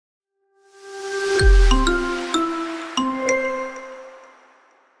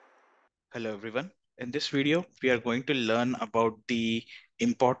Hello everyone. In this video, we are going to learn about the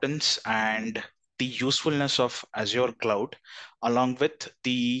importance and the usefulness of Azure Cloud along with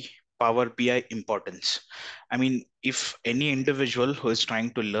the Power BI importance. I mean, if any individual who is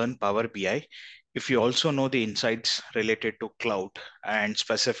trying to learn Power BI, if you also know the insights related to cloud and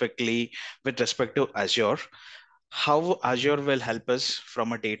specifically with respect to Azure, how Azure will help us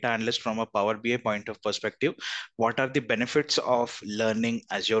from a data analyst, from a Power BI point of perspective. What are the benefits of learning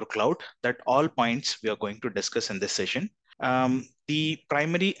Azure Cloud? That all points we are going to discuss in this session. The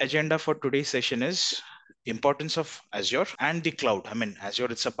primary agenda for today's session is importance of Azure and the cloud. I mean, Azure,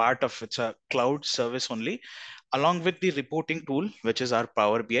 it's a cloud service only, along with the reporting tool, which is our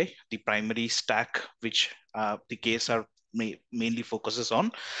Power BI, the primary stack, which the case are mainly focuses on.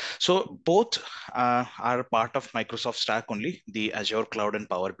 So both are part of Microsoft stack only, the Azure Cloud and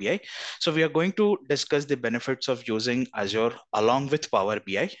Power BI. So we are going to discuss the benefits of using Azure along with Power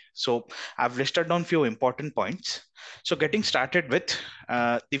BI. So I've listed down few important points. So getting started with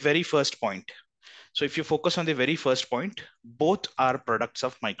the very first point. So if you focus on the very first point, both are products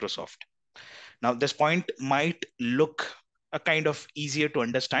of Microsoft. Now, this point might look a kind of easier to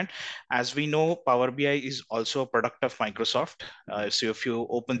understand. As we know, Power BI is also a product of Microsoft. So if you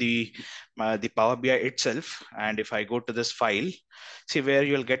open the Power BI itself, and if I go to this file, see where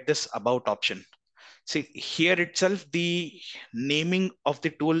you'll get this about option. See here itself, the naming of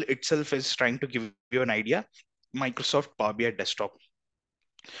the tool itself is trying to give you an idea. Microsoft Power BI Desktop.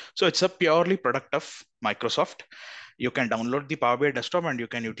 So it's a purely product of Microsoft. You can download the Power BI Desktop and you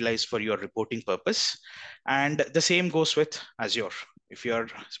can utilize for your reporting purpose. And the same goes with Azure. If you're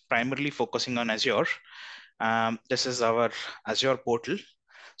primarily focusing on Azure, this is our Azure portal.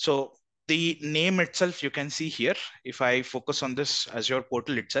 So the name itself, you can see here, if I focus on this Azure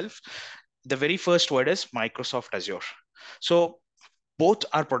portal itself, the very first word is Microsoft Azure. So both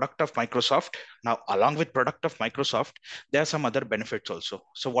are product of Microsoft. Now, along with product of Microsoft, there are some other benefits also.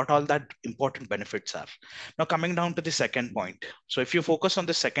 So what all that important benefits are. Now coming down to the second point. So if you focus on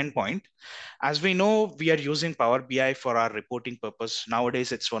the second point, as we know, we are using Power BI for our reporting purpose.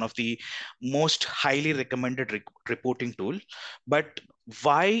 Nowadays, it's one of the most highly recommended reporting tool. But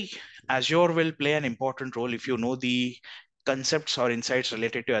why Azure will play an important role if you know the concepts or insights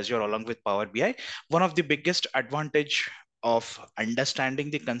related to Azure along with Power BI. One of the biggest advantage of understanding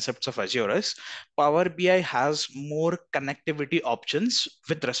the concepts of Azure is Power BI has more connectivity options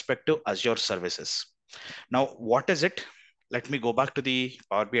with respect to Azure services. Now, what is it? Let me go back to the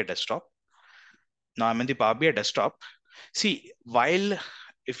Power BI desktop. Now I'm in the Power BI desktop. See, while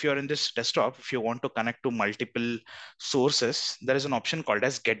if you're in this desktop, if you want to connect to multiple sources, there is an option called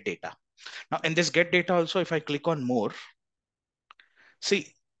as get data. Now in this get data also, if I click on more,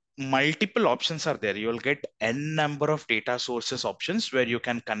 see, multiple options are there. You'll get n number of data sources options where you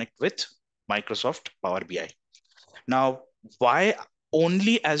can connect with Microsoft Power BI. Now, why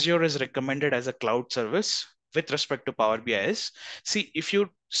only Azure is recommended as a cloud service with respect to Power BI is, see, if you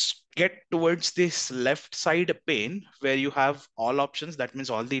get towards this left side pane where you have all options, that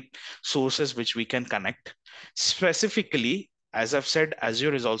means all the sources which we can connect. Specifically, as I've said,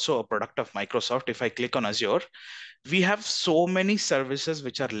 Azure is also a product of Microsoft. If I click on Azure, we have so many services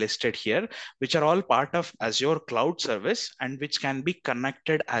which are listed here, which are all part of Azure cloud service and which can be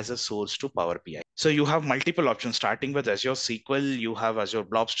connected as a source to Power BI. So you have multiple options starting with Azure SQL, you have Azure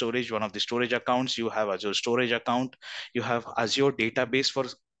Blob Storage, one of the storage accounts, you have Azure Storage account, you have Azure Database for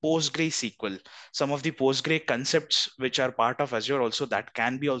PostgreSQL. Some of the Postgre concepts which are part of Azure also that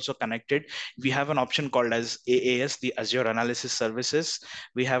can be also connected. We have an option called as AAS, the Azure Analysis Services.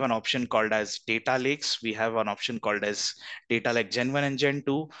 We have an option called as Data Lakes. We have an option called as Data Lake Gen 1 and Gen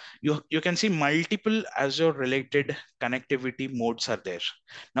 2. You can see multiple Azure related connectivity modes are there.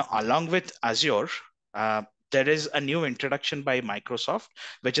 Now, along with Azure, there is a new introduction by Microsoft,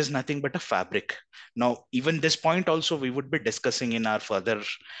 which is nothing but a fabric. Now, even this point also we would be discussing in our further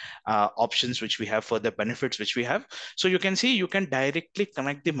options, which we have, further benefits, which we have. So you can see you can directly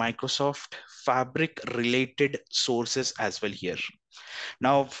connect the Microsoft Fabric related sources as well here.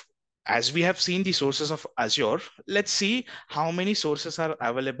 Now, as we have seen the sources of Azure, let's see how many sources are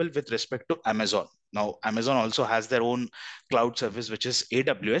available with respect to Amazon. Now, Amazon also has their own cloud service, which is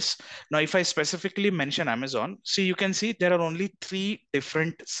AWS. Now, if I specifically mention Amazon, see, you can see there are only 3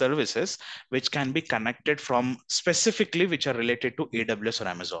 different services which can be connected from specifically which are related to AWS or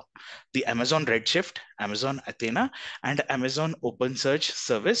Amazon. The Amazon Redshift, Amazon Athena, and Amazon OpenSearch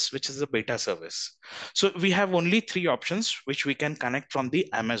service, which is a beta service. So we have only 3 options which we can connect from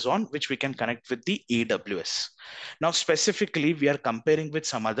the Amazon, which we can connect with the AWS. Now, specifically, we are comparing with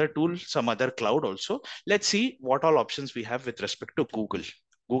some other tool, some other cloud also. Let's see what all options we have with respect to Google.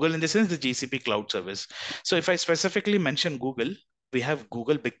 Google in the sense the GCP cloud service. So if I specifically mention Google, we have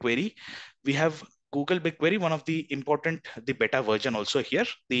Google BigQuery. We have Google BigQuery, one of the important, the beta version also here,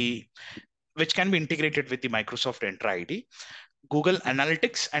 the which can be integrated with the Microsoft Entra ID. Google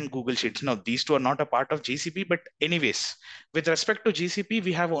Analytics and Google Sheets. Now, these two are not a part of GCP, but anyways, with respect to GCP,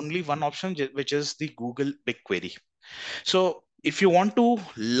 we have only one option, which is the Google BigQuery. So if you want to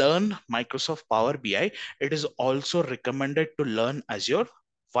learn Microsoft Power BI, it is also recommended to learn Azure.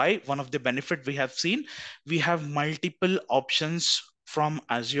 Why? One of the benefit we have seen, we have multiple options from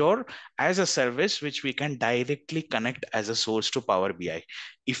Azure as a service, which we can directly connect as a source to Power BI.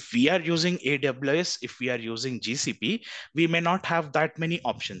 If we are using AWS, if we are using GCP, we may not have that many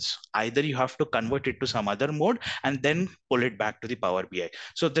options. Either you have to convert it to some other mode and then pull it back to the Power BI.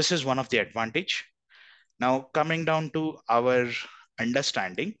 So this is one of the advantage. Now, coming down to our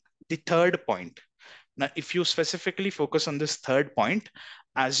understanding, the third point. Now, if you specifically focus on this third point,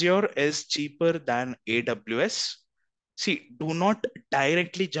 Azure is cheaper than AWS. See, do not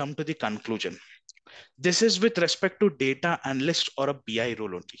directly jump to the conclusion. This is with respect to data analyst or a BI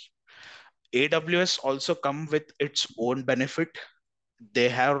role only. AWS also come with its own benefit.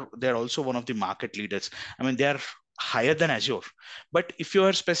 They're also one of the market leaders. I mean, they are higher than Azure. But if you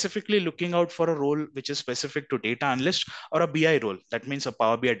are specifically looking out for a role which is specific to data analyst or a BI role, that means a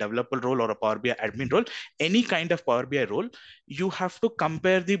Power BI developer role or a Power BI admin role, any kind of Power BI role, you have to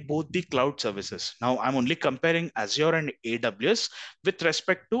compare the both the cloud services. Now I'm only comparing Azure and AWS with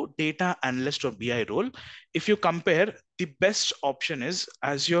respect to data analyst or BI role. If you compare, the best option is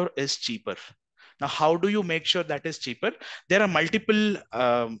Azure is cheaper. Now, how do you make sure that is cheaper? There are multiple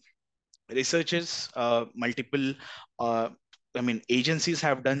researches, multiple, uh, I mean, agencies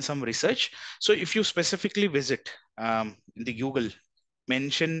have done some research. So if you specifically visit in the Google,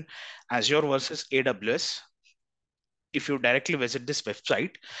 mention Azure versus AWS, if you directly visit this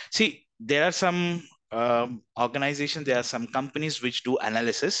website, see, there are some organizations, there are some companies which do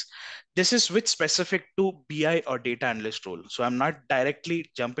analysis. This is with specific to BI or data analyst role. So I'm not directly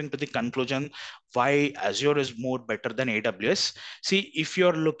jumping to the conclusion why Azure is more better than AWS. See, if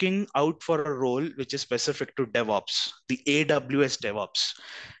you're looking out for a role which is specific to DevOps, the AWS DevOps,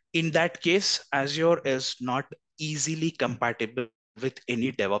 in that case, Azure is not easily compatible with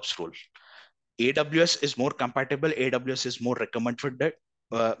any DevOps role. AWS is more compatible. AWS is more recommended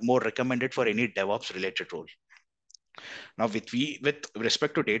for any DevOps related role. Now, with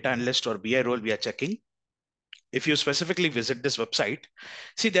respect to data analyst or BI role, we are checking. If you specifically visit this website,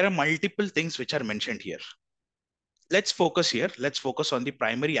 see there are multiple things which are mentioned here. Let's focus here. Let's focus on the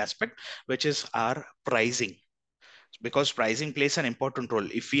primary aspect, which is our pricing, because pricing plays an important role.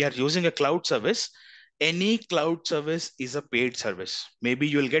 If we are using a cloud service, any cloud service is a paid service. Maybe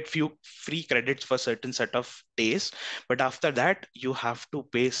you'll get few free credits for certain set of days, but after that you have to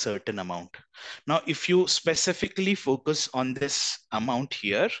pay certain amount. Now, if you specifically focus on this amount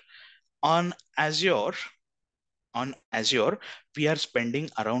here on Azure, we are spending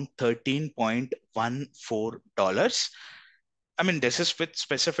around $13.14. I mean, this is with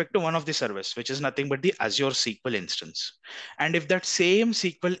specific to one of the service, which is nothing but the Azure SQL instance. And if that same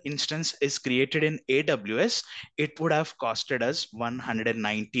SQL instance is created in AWS, it would have costed us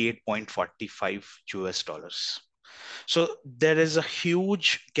 198.45 US dollars. So there is a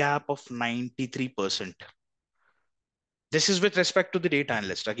huge gap of 93%. This is with respect to the data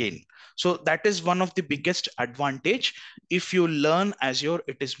analyst again. So that is one of the biggest advantage. If you learn Azure,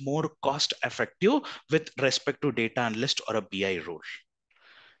 it is more cost effective with respect to data analyst or a BI role.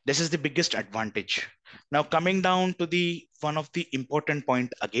 This is the biggest advantage. Now coming down to the one of the important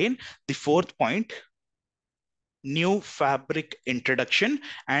point again, the fourth point, new fabric introduction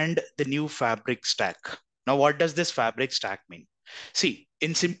and the new fabric stack. Now, what does this fabric stack mean? See,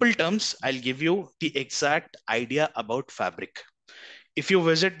 in simple terms, I'll give you the exact idea about fabric. If you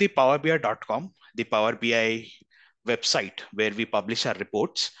visit the powerbi.com, the Power BI website where we publish our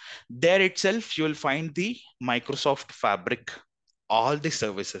reports, there itself you will find the Microsoft Fabric, all the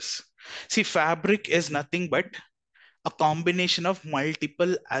services. See, Fabric is nothing but a combination of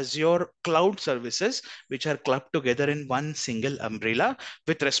multiple Azure cloud services which are clubbed together in one single umbrella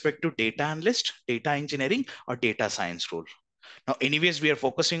with respect to data analyst, data engineering, or data science role. Now, anyways, we are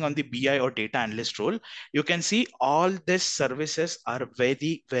focusing on the BI or data analyst role. You can see all these services are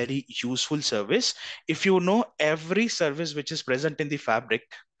very, very useful service. If you know every service which is present in the fabric,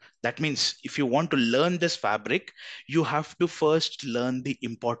 that means if you want to learn this fabric, you have to first learn the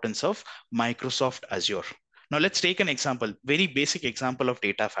importance of Microsoft Azure. Now let's take an example, very basic example of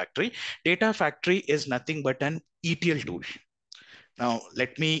Data Factory. Data Factory is nothing but an ETL tool. Now,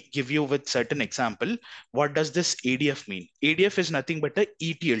 let me give you with certain example. What does this ADF mean? ADF is nothing but a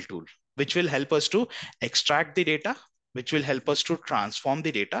ETL tool, which will help us to extract the data, which will help us to transform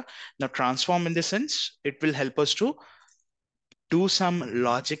the data. Now, transform in the sense, it will help us to do some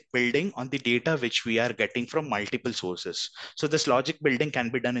logic building on the data which we are getting from multiple sources. So this logic building can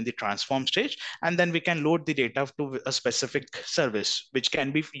be done in the transform stage, and then we can load the data to a specific service, which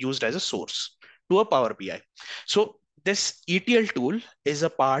can be used as a source to a Power BI. So this ETL tool is a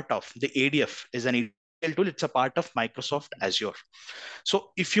part of the ADF is an ETL tool. It's a part of Microsoft Azure. So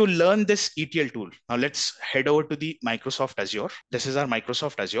if you learn this ETL tool, now let's head over to the Microsoft Azure. This is our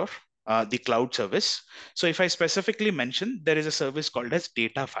Microsoft Azure, the cloud service. So if I specifically mention, there is a service called as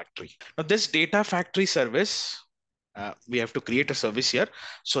Data Factory. Now this Data Factory service, we have to create a service here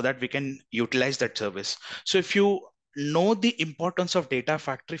so that we can utilize that service. So if you know the importance of Data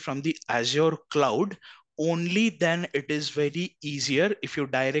Factory from the Azure cloud, only then it is very easier if you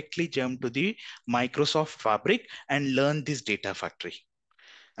directly jump to the Microsoft Fabric and learn this Data Factory.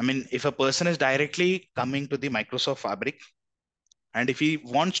 I mean, if a person is directly coming to the Microsoft Fabric and if he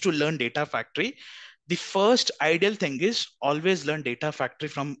wants to learn Data Factory, the first ideal thing is always learn Data Factory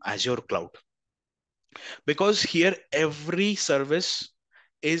from Azure Cloud, because here every service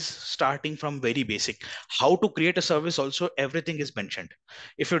is starting from very basic. How to create a service also, everything is mentioned.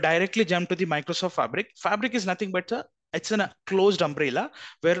 If you directly jump to the Microsoft Fabric is nothing but it's a closed umbrella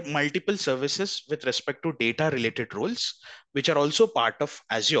where multiple services with respect to data related roles, which are also part of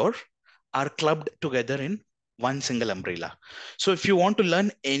Azure, are clubbed together in one single umbrella. So if you want to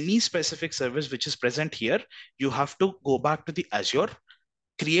learn any specific service which is present here, you have to go back to the Azure,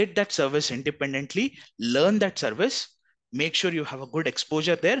 create that service independently, learn that service, make sure you have a good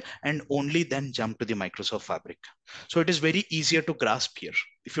exposure there, and only then jump to the Microsoft Fabric. So it is very easier to grasp here.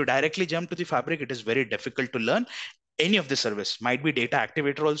 If you directly jump to the Fabric, it is very difficult to learn any of the service. Might be data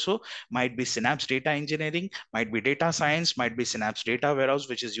activator also, might be Synapse data engineering, might be data science, might be Synapse data warehouse,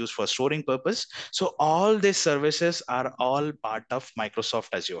 which is used for storing purpose. So all these services are all part of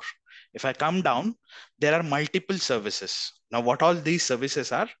Microsoft Azure. If I come down, there are multiple services. Now, what all these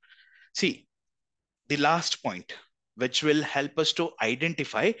services are? See, the last point, which will help us to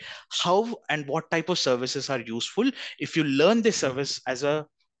identify how and what type of services are useful. If you learn this service as a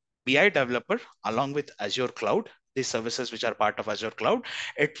BI developer along with Azure Cloud, these services which are part of Azure Cloud,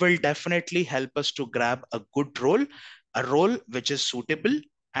 it will definitely help us to grab a good role, a role which is suitable,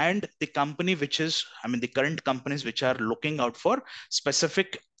 and the company which is, I mean, the current companies which are looking out for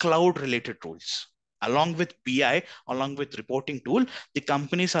specific cloud related roles. Along with BI, along with reporting tool, the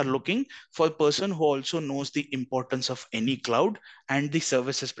companies are looking for a person who also knows the importance of any cloud and the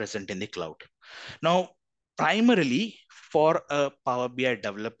services present in the cloud. Now, primarily for a Power BI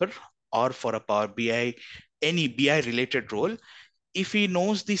developer or for a Power BI, any BI related role, if he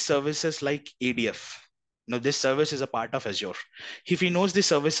knows the services like ADF, now this service is a part of Azure. If he knows the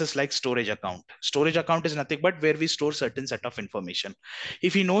services like storage account is nothing but where we store certain set of information.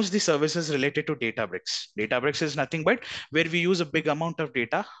 If he knows the services related to Databricks is nothing but where we use a big amount of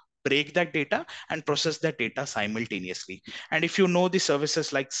data, break that data and process that data simultaneously. And if you know the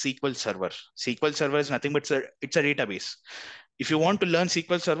services like SQL Server is nothing but it's a database. If you want to learn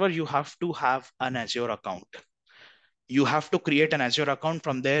SQL Server, you have to have an Azure account. You have to create an Azure account.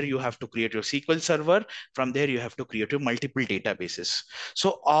 From there, you have to create your SQL Server. From there, you have to create your multiple databases.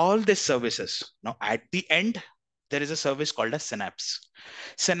 So all these services, now at the end, there is a service called a Synapse.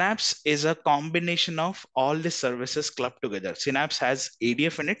 Synapse is a combination of all the services clubbed together. Synapse has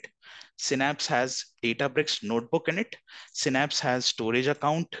ADF in it. Synapse has Databricks notebook in it. Synapse has storage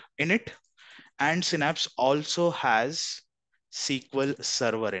account in it. And Synapse also has SQL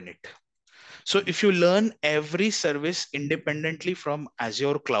Server in it. So if you learn every service independently from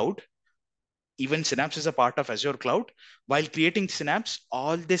Azure Cloud, even Synapse is a part of Azure Cloud, while creating Synapse,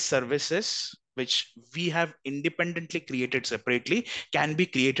 all these services which we have independently created separately can be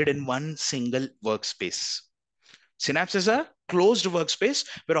created in one single workspace. Synapse is a closed workspace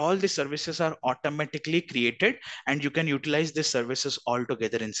where all the services are automatically created and you can utilize these services all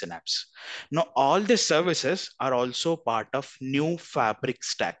together in Synapse. Now, all these services are also part of new Fabric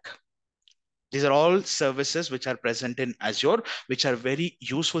stack. These are all services which are present in Azure, which are very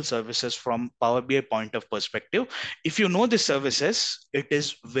useful services from Power BI point of perspective. If you know the services, it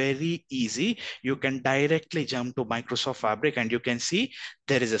is very easy. You can directly jump to Microsoft Fabric and you can see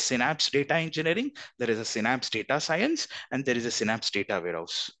there is a Synapse data engineering, there is a Synapse data science, and there is a Synapse data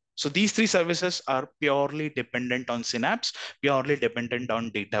warehouse. So these three services are purely dependent on Synapse, purely dependent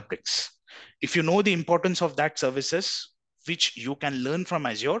on Databricks. If you know the importance of that services, which you can learn from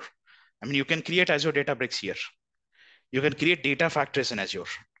Azure, I mean, you can create Azure Databricks here. You can create data factories in Azure.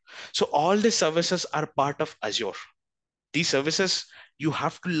 So all these services are part of Azure. These services you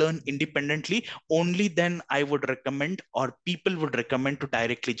have to learn independently. Only then I would recommend, or people would recommend, to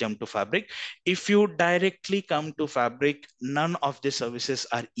directly jump to Fabric. If you directly come to Fabric, none of the services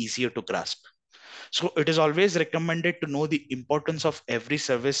are easier to grasp. So it is always recommended to know the importance of every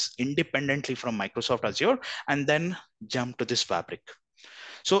service independently from Microsoft Azure and then jump to this Fabric.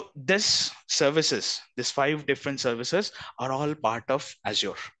 So these 5 different services are all part of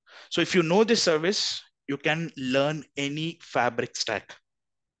Azure. So if you know this service, you can learn any Fabric stack.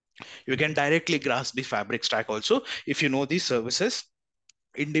 You can directly grasp the Fabric stack also if you know these services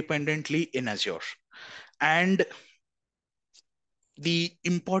independently in Azure. And the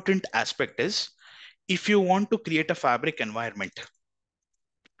important aspect is, if you want to create a Fabric environment,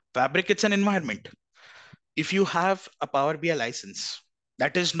 Fabric, it's an environment. If you have a Power BI license,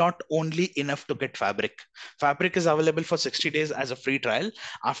 that is not only enough to get Fabric. Fabric is available for 60 days as a free trial.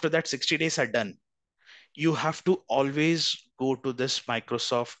 After that 60 days are done, you have to always go to this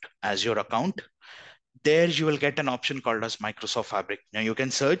Microsoft Azure account. There you will get an option called as Microsoft Fabric. Now you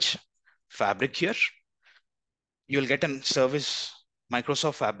can search Fabric here. You'll get a service,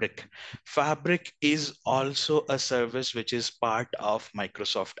 Microsoft Fabric. Fabric is also a service which is part of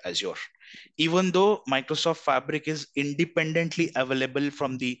Microsoft Azure. Even though Microsoft Fabric is independently available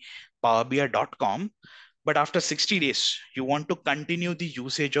from the powerbi.com, but after 60 days, you want to continue the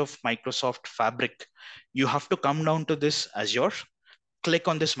usage of Microsoft Fabric, you have to come down to this Azure, click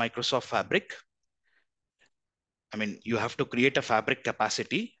on this Microsoft Fabric. I mean, you have to create a Fabric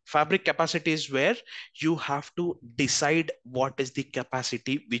capacity. Fabric capacity is where you have to decide what is the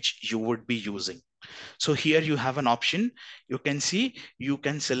capacity which you would be using. So here you have an option. You can see you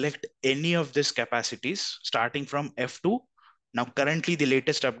can select any of these capacities starting from F2. Now, currently the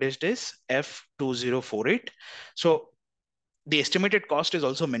latest update is F2048. So the estimated cost is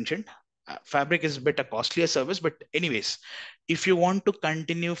also mentioned. Fabric is a bit a costlier service, but anyways, if you want to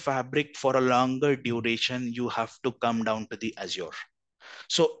continue Fabric for a longer duration, you have to come down to the Azure.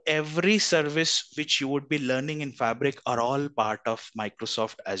 So every service which you would be learning in Fabric are all part of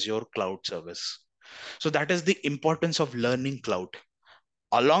Microsoft Azure Cloud Service. So that is the importance of learning cloud.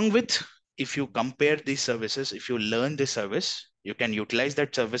 Along with, if you compare these services, if you learn this service, you can utilize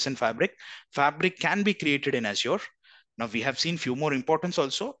that service in Fabric. Fabric can be created in Azure. Now we have seen few more importance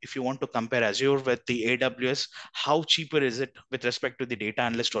also. If you want to compare Azure with the AWS, how cheaper is it with respect to the data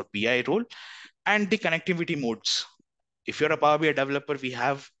analyst or BI role, and the connectivity modes. If you're a Power BI developer, we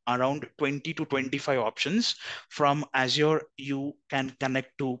have around 20 to 25 options. From Azure, you can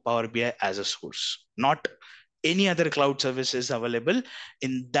connect to Power BI as a source. Not any other cloud service is available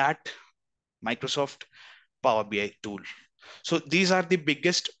in that Microsoft Power BI tool. So these are the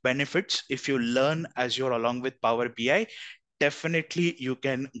biggest benefits. If you learn Azure along with Power BI, definitely you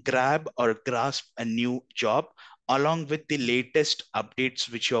can grab or grasp a new job along with the latest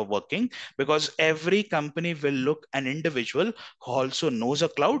updates which you're working, because every company will look an individual who also knows a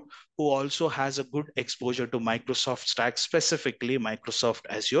cloud, who also has a good exposure to Microsoft stack, specifically Microsoft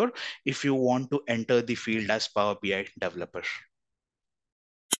Azure, if you want to enter the field as Power BI developer.